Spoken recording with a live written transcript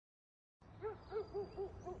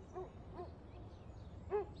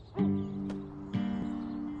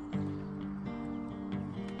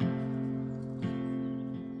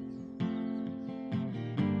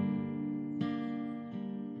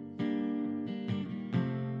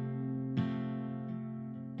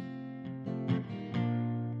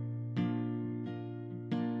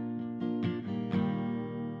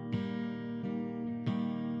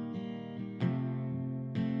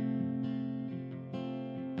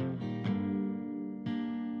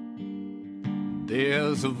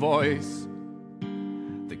there's a voice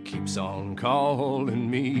that keeps on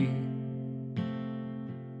calling me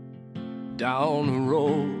down a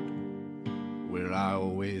road where I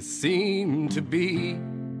always seem to be.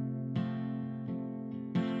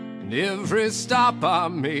 And every stop I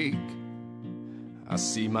make, I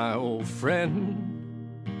see my old friend.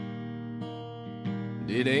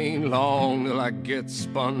 It ain't long till I get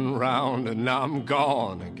spun round and I'm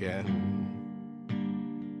gone again.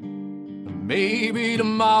 Maybe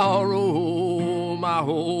tomorrow my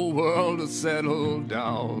whole world will settle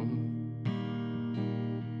down,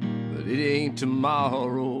 but it ain't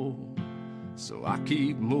tomorrow, so I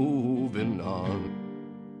keep moving on.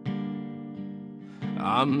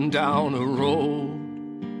 I'm down a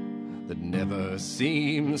road that never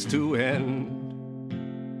seems to end,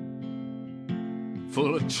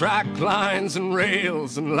 full of track lines and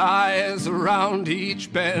rails and lies around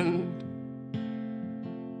each bend.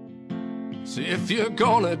 So if you're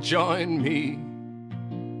gonna join me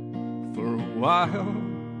for a while,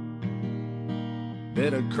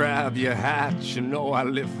 better grab your hat. You know I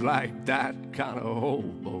live like that kind of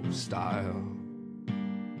hobo style.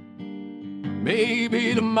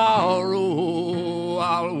 Maybe tomorrow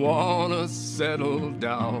I'll wanna settle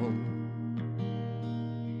down.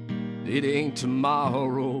 It ain't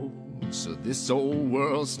tomorrow, so this old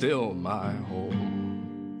world's still my home.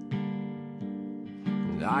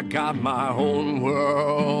 And I got my own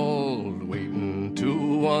world waiting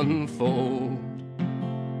to unfold,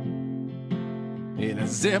 in a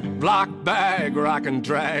Ziploc bag where I can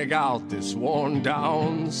drag out this worn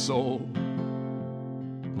down soul.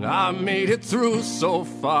 And I made it through so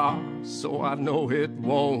far, so I know it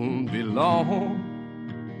won't be long.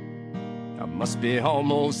 I must be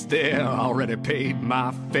almost there, already paid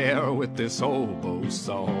my fare with this hobo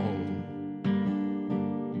song.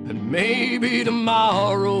 And maybe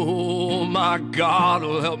tomorrow my God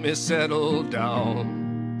will help me settle down,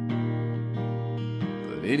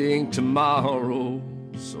 but it ain't tomorrow,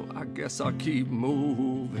 so I guess I'll keep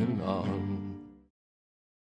moving on.